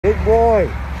boy.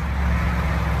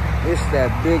 It's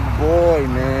that big boy,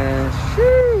 man.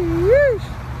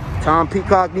 Sheesh. Tom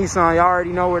Peacock Nissan, y'all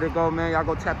already know where to go, man. Y'all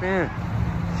go tap in.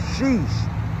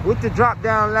 Sheesh. With the drop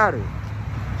down ladder.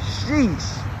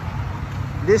 Sheesh.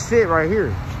 This it right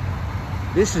here.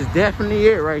 This is definitely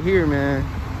it right here, man.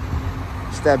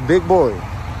 It's that big boy.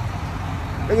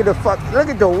 Look at the look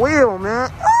at the wheel, man.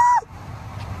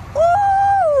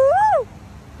 Ooh.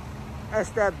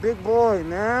 That's that big boy,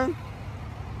 man.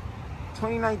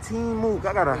 2019 move.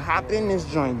 I gotta hop in this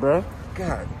joint, bro.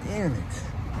 God damn it.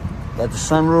 Got the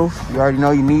sunroof. You already know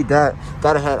you need that.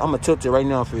 Gotta have. I'm gonna tilt it right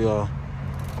now for y'all.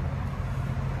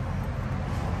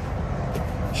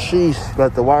 Sheesh.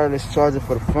 Got the wireless charger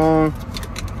for the phone.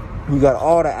 You got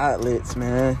all the outlets,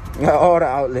 man. You got all the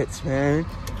outlets, man.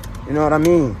 You know what I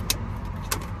mean?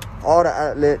 All the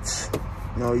outlets.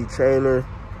 You know, your trailer,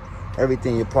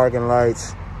 everything, your parking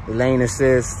lights, your lane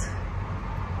assist.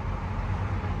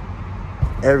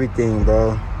 Everything,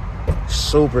 bro.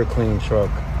 Super clean truck.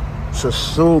 It's a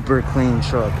super clean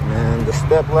truck, man. The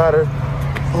step ladder.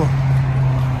 Oh.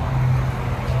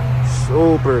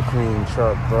 Super clean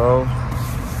truck, bro.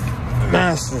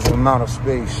 Massive amount of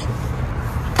space.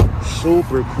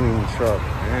 Super clean truck,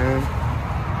 man.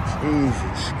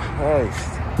 Jesus Christ.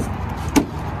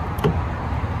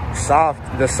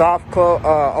 The soft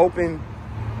open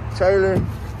trailer.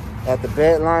 Got the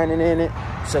bed lining in it.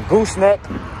 It's a gooseneck.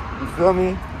 You feel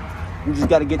me? You just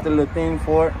gotta get the little thing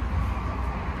for it.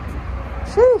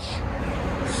 Sheesh.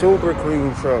 Super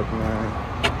clean truck, man.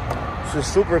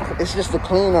 It's just a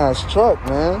clean ass truck,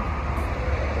 man.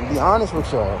 And be honest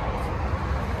with y'all.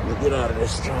 Let me get out of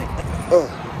this joint.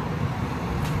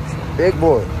 Big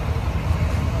boy.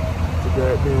 The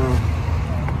goddamn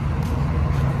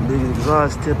big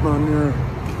exhaust tip on there.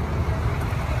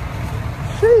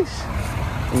 Sheesh.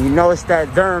 And you know it's that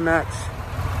Duramax.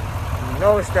 You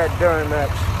know it's that Duramax.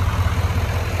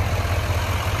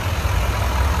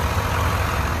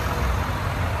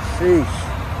 Sheesh.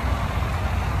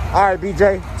 All right,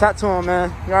 BJ, talk to him,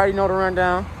 man. You already know the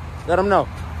rundown. Let him know.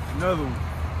 Another one.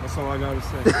 That's all I gotta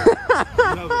say.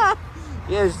 Another one.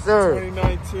 Yes, sir.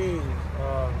 2019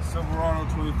 Silverado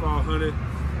 2500.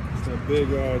 It's a big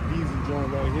diesel joint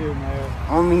right here, man.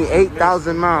 Only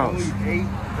 8,000 miles. Only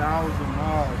 8,000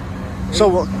 miles,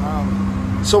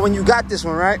 man. So when you got this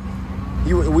one, right?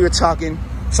 We were talking.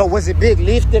 So was it big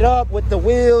lifted up with the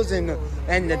wheels and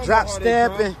the drop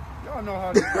step? And y'all know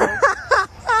how to go.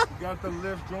 You got the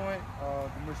lift joint,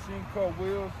 the machine cut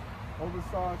wheels,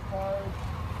 oversized tires.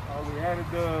 We added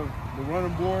the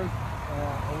running boards,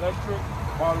 electric.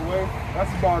 By the way,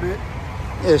 that's about it.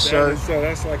 Yes, sir. So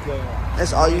that's like a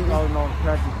that's all you need.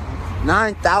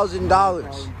 $9,000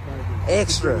 $9,000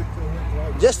 extra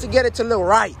just to get it to look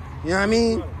right. You know what I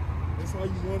mean? That's all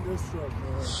you want this truck,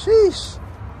 man. Sheesh.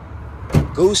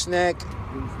 Gooseneck,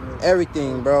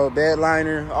 everything, bro. Bed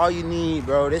liner, all you need,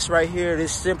 bro. This right here,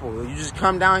 this simple. You just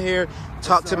come down here,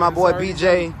 talk to my boy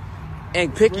BJ,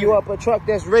 and pick you up a truck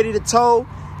that's ready to tow,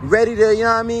 ready to, you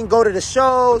know what I mean, go to the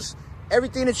shows,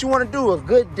 everything that you want to do. A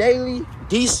good daily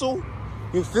diesel,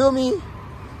 you feel me?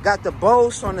 Got the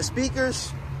Bose on the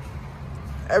speakers,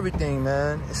 everything,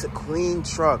 man. It's a clean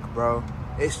truck, bro.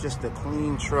 It's just a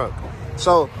clean truck.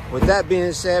 So with that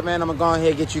being said, man, I'm gonna go ahead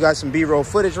and get you guys some B-roll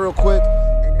footage real quick.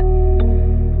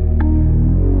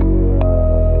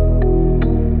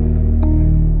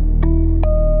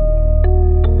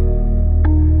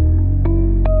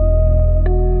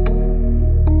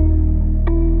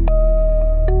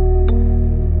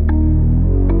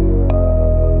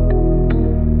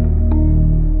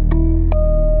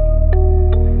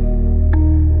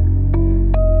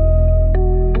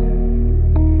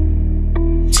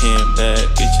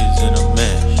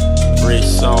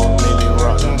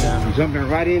 Jumping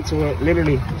right into it,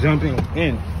 literally jumping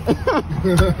in.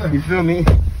 You feel me?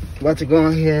 About to go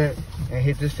ahead and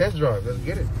hit this test drive. Let's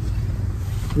get it.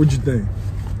 What'd you think?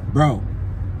 Bro.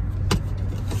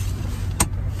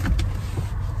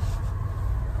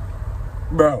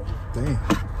 Damn.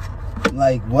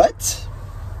 Like, what?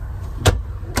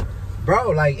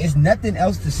 Bro, like, it's nothing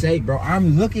else to say, bro.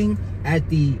 I'm looking at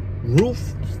the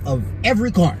roof of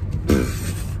every car.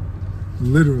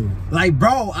 Literally. Like,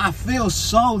 bro, I feel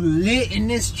so lit in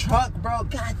this truck, bro.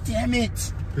 God damn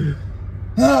it.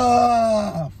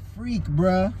 Ah, freak,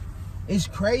 bro. It's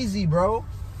crazy, bro.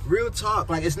 Real talk.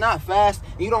 Like, it's not fast.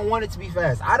 You don't want it to be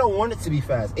fast. I don't want it to be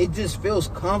fast. It just feels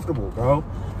comfortable, bro.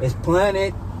 It's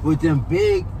planted with them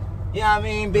big, you know what I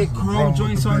mean, big chrome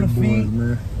joints on the feet.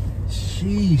 Man.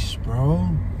 Sheesh, bro.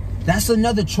 That's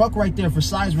another truck right there for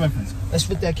size reference. Let's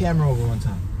flip that camera over one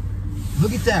time.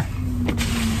 Look at that.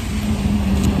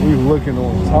 We looking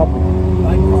on top of it.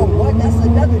 Like, bro, what?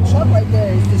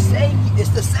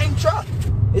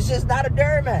 just not a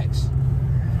Duramax.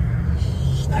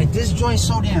 Like this joint's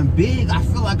so damn big. I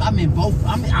feel like I'm in both.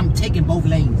 I'm taking both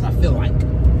lanes. I feel like.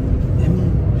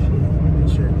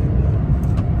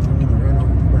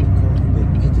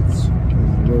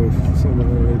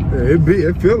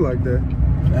 It feel like that.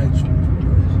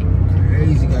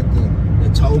 Crazy. Got the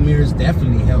tow mirrors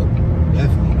definitely help.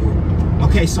 Definitely do.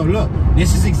 Okay, so look,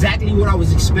 this is exactly what I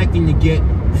was expecting to get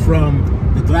from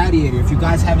the Gladiator. If you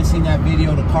guys haven't seen that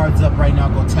video, the card's up right now.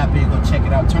 Go tap in, go check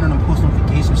it out. Turn on the post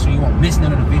notifications so you won't miss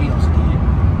none of the videos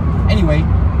again. Anyway,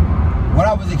 what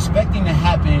I was expecting to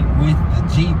happen with the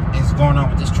Jeep is going on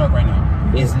with this truck right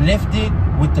now. It's lifted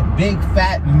with the big,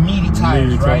 fat, meaty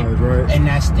tires, right? And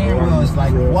that steering wheel is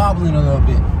like wobbling a little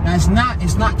bit. Now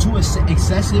it's not too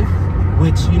excessive,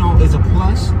 which you know is a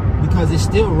plus because it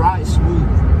still rides smooth.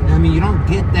 I mean, you don't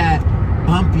get that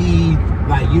bumpy,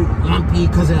 like you lumpy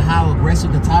because of how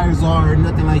aggressive the tires are or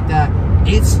nothing like that.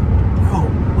 It's, bro,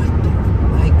 what the,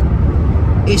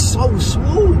 like, it's so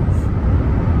smooth.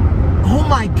 Oh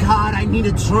my God, I need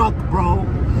a truck, bro.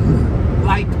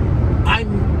 Like,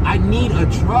 I need a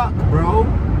truck, bro.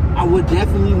 I would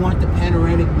definitely want the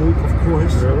panoramic roof, of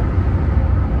course.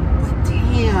 But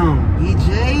damn,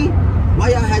 BJ, why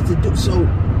y'all had to do so?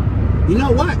 You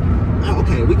know what?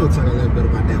 Okay, we're gonna talk a little bit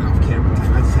about that off camera.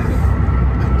 I just had an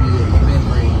idea in my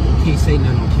brain. You can't say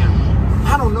nothing on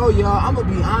camera. I don't know, y'all. I'm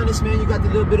gonna be honest, man. You got the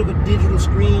little bit of a digital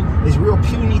screen. It's real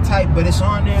puny type, but it's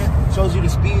on there. Shows you the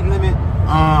speed limit.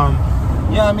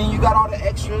 Yeah, I mean, you got all the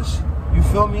extras. You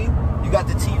feel me? You got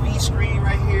the TV screen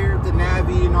right here, the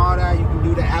Navi and all that. You can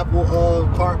do the Apple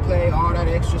CarPlay, all that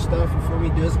extra stuff. You feel me?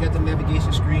 Does got the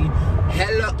navigation screen.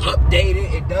 Hella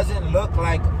updated. It doesn't look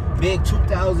like big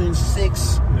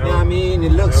 2006. You know what I mean?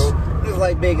 It looks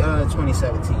like big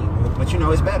 2017. But you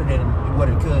know, it's better than what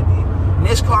it could be. And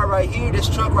this car right here, this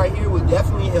truck right here would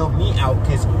definitely help me out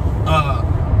because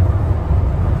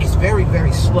it's very,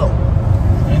 very slow.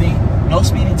 I mean, no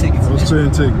speeding tickets. No speeding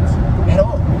tickets. At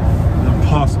all.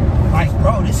 Impossible. Like,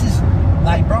 bro, this is,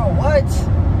 like, bro, what?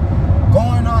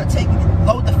 Going on,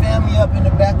 load the family up in the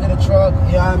back of the truck,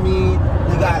 you know what I mean?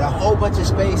 You got a whole bunch of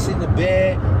space in the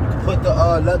bed. You can put the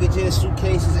luggage in,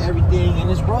 suitcases, everything, and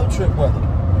it's road trip weather.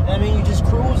 I mean, you just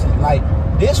cruising. Like,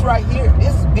 this right here,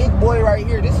 this big boy right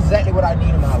here, this is exactly what I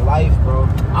need in my life, bro.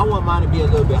 I want mine to be a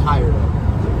little bit higher, though.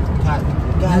 God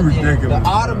damn, the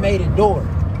automated door.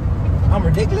 I'm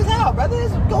ridiculous how, brother.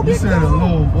 It's go big. You said a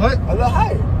little what? A little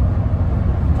higher.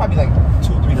 Probably like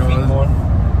 2 or 3 feet more.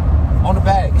 On the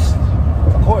bags,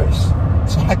 of course.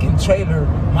 So I can trailer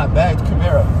my bagged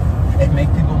Camaro and make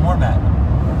people more mad.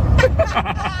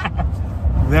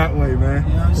 That way, man.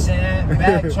 You know what I'm saying?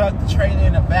 Bag truck, the trailer,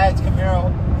 and a bagged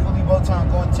Camaro, fully bolt-on,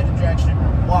 going to the drag strip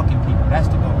and walking people. That's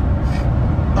the goal.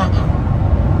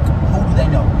 Who do they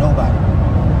know? Nobody.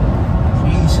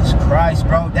 Jesus Christ,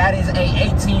 bro. That is a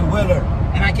 18-wheeler.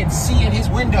 And I can see in his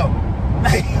window.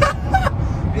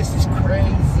 This is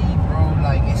crazy, bro.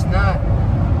 Like, it's not,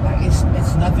 like, it's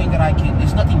nothing that I can,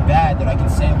 there's nothing bad that I can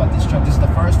say about this truck. This is the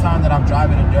first time that I'm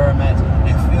driving a Duramax.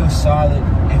 It feels solid.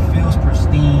 It feels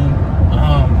pristine.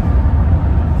 Like,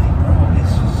 bro,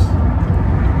 it's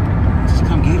just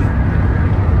come get it.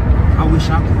 I wish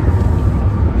I could.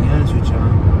 To be honest with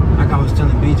y'all. Like I was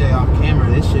telling BJ off camera,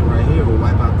 this shit right here will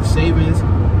wipe out the savings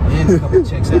and a couple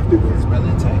checks afterwards, brother.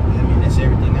 I mean, that's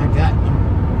everything I got.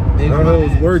 That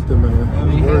was worth it, man. I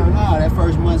mean, hell no, that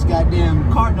first month's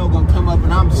goddamn card note gonna come up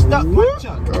and I'm stuck with the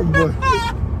truck.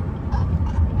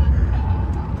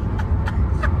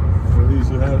 At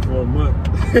least you had it for a month.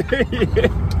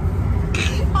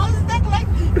 I was stuck like,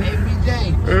 hey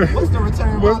BJ, what's the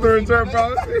return policy? What's the return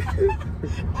policy?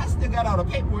 I still got all the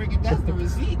paperwork and that's the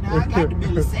receipt. Now I got the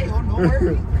bill of sale, no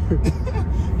worries.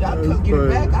 Y'all come get it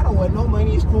back. I don't want no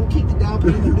money. It's cool. Keep the down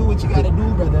payment and do what you gotta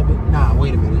do, brother. But nah,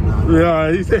 wait a minute. Nah.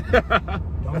 Yeah, he said.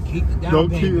 Don't keep the down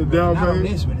payment. Keep the down payment. Not on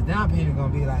this one. The down payment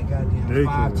gonna be like goddamn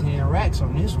 5-10 racks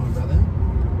on this one, brother.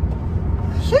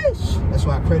 Sheesh. That's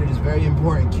why credit is very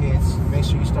important, kids. Make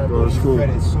sure you start building your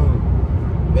credit soon.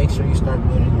 Make sure you start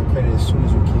building your credit as soon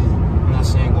as you can. I'm not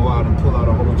saying go out and pull out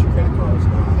a whole bunch of credit cards.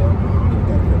 Nah, hell no. I don't even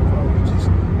got a credit card. You just,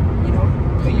 you know,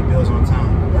 pay your bills on time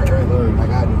or early, like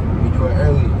I do. You do it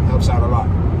early, it helps out a lot. To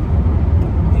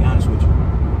be honest with you.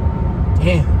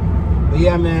 Damn. But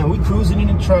yeah, man, we cruising in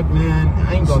the truck, man.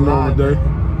 I ain't gonna lie, man.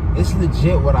 It's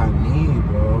legit what I need,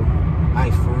 bro.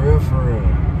 Like, for real, for real.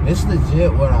 It's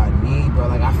legit what I need, bro.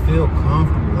 Like, I feel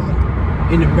comfortable.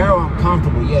 Like, in the Mero, I'm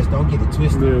comfortable. Yes, don't get it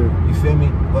twisted. Yeah. You feel me?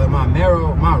 But my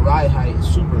Mero, my ride height is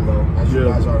super low, as you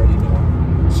guys already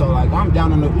know. So, like, I'm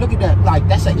down on the, look at that. Like,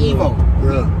 that's an Evo.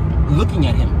 Yeah. Looking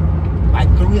at him. like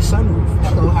through his sunroof.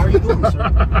 Hello, how are you doing, sir?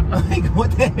 Like,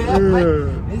 what the hell?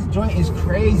 Like, this joint is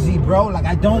crazy, bro. Like,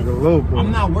 I don't,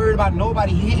 I'm not worried about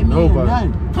nobody hitting me or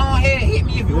nothing. Come on ahead, hit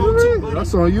me if you want to, buddy.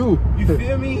 That's on you. You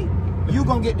feel me? You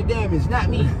gonna get the damage, not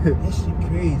me. This shit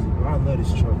crazy, bro. I love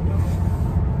this truck,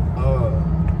 though.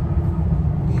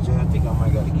 BJ, I think I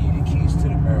might gotta give you the keys to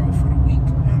the Mero for the week.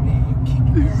 I mean, you can keep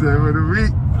the Mero. For the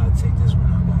week. I'll take this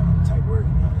one. I'm going type work.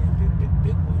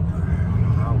 Big boy. I don't know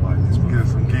how wide this one. Get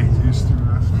some kings used to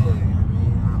that. Yeah, I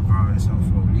mean, I'll borrow this out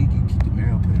for a week. You can keep the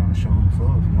Mero, put it on the showroom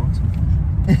floor if you want to.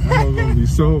 I'm gonna be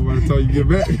sold by the time you get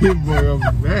back. Boy, I'm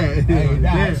mad. Hey,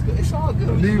 nah, it's all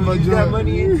good. You gonna use that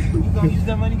money you gonna use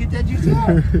that money to get that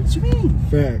GTR. What you mean?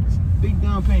 Facts. Big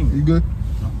down payment. You good?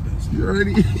 You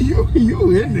already,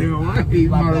 you in there,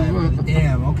 right?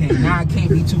 Damn, okay, now I can't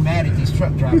be too mad at these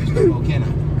truck drivers no more, can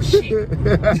I? Shit.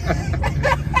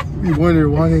 You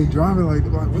wondering why they driving like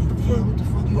what the fuck? What the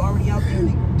fuck? You already out there,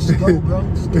 nigga. Just go, bro.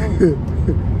 Just go.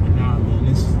 Nah, man,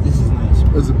 this is nice.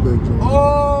 That's a big job.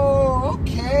 Oh,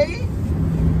 okay.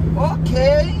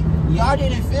 Okay. Y'all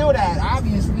didn't feel that,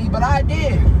 obviously, but I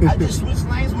did. I just switched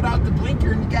lanes without the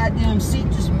blinker and the goddamn seat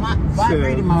just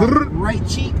vibrated my right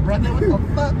cheek, brother. What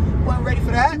the fuck? Wasn't ready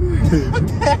for that. What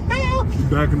the hell?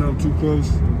 Backing up too close,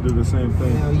 did the same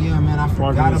thing. Hell yeah, man. I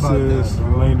forgot about that,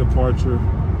 bro. Lane departure.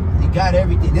 You got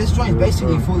everything. This joint's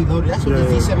basically fully loaded. That's what the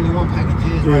V71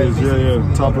 package is, right?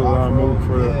 Yeah. Top of the line move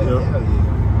for that. Hell yeah.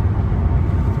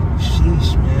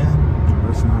 Sheesh, man.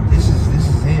 That's nice. This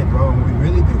is it, bro. We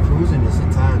really been cruising this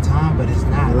entire time, but it's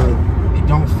not like it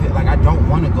don't feel like I don't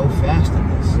want to go fast in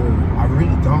this. I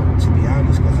really don't, to be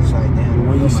honest, because it's like damn.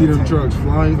 When you see them trucks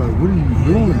flying, like what are you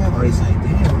doing? Yeah, it's like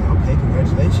damn. Okay,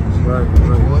 congratulations. Right.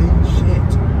 Boy,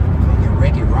 shit. Fucking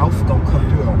Wreck-It Ralph gonna come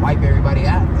through and wipe everybody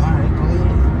out. All right, go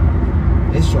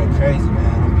ahead. This straight crazy,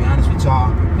 man. I'm gonna be honest with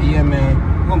y'all. But yeah, man,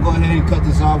 we're gonna go ahead and cut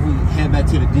this off. We head back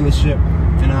to the dealership,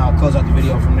 and I'll close out the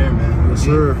video from there, man. Yes,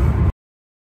 sir.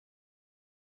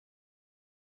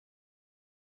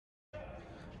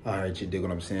 All right, you dig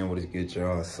what I'm saying? What is good,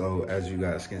 y'all? So as you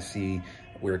guys can see,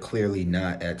 we're clearly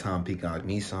not at Tom Peacock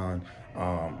Nissan.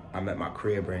 I'm at my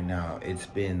crib right now. It's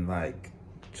been like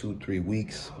 2-3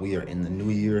 weeks. We are in the new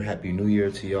year. Happy New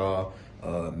Year to y'all.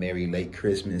 Merry late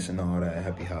Christmas and all that.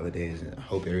 Happy holidays. And I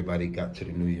hope everybody got to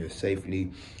the new year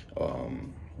safely.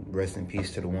 Rest in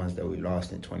peace to the ones that we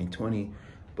lost in 2020.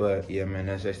 But yeah, man,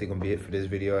 that's actually gonna be it for this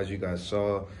video. As you guys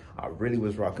saw, I really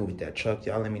was rocking with that truck.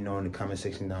 Y'all let me know in the comment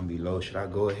section down below. Should I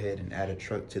go ahead and add a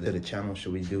truck to the channel?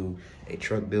 Should we do a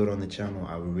truck build on the channel?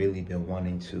 I've really been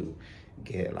wanting to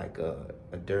get like a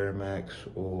Duramax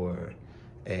or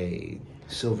a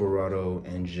Silverado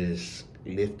and just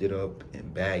lift it up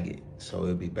and bag it. So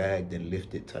it'll be bagged and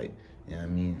lifted type. You know what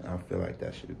I mean? I feel like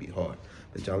that should be hard.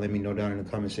 But y'all let me know down in the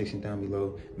comment section down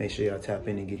below. Make sure y'all tap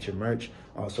in and get your merch.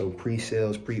 Also,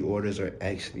 pre-sales, pre-orders are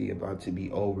actually about to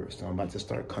be over. So I'm about to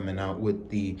start coming out with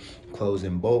the clothes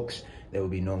in bulks. There will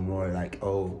be no more like,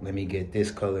 oh, let me get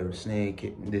this color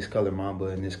Snake, this color Mamba,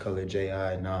 and this color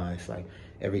J.I. Nah, it's like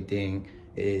everything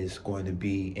is going to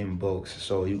be in bulks,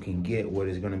 so you can get what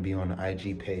is going to be on the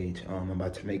IG page. I'm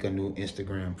about to make a new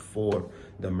Instagram for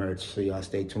the merch, so y'all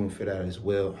stay tuned for that as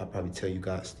well. I'll probably tell you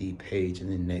guys the page in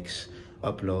the next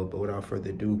upload. But without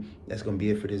further ado, that's going to be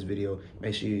it for this video.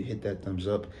 Make sure you hit that thumbs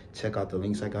up. Check out the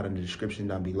links I got in the description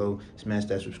down below. Smash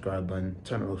that subscribe button.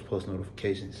 Turn on those post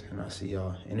notifications. And I'll see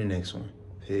y'all in the next one.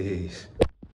 Peace.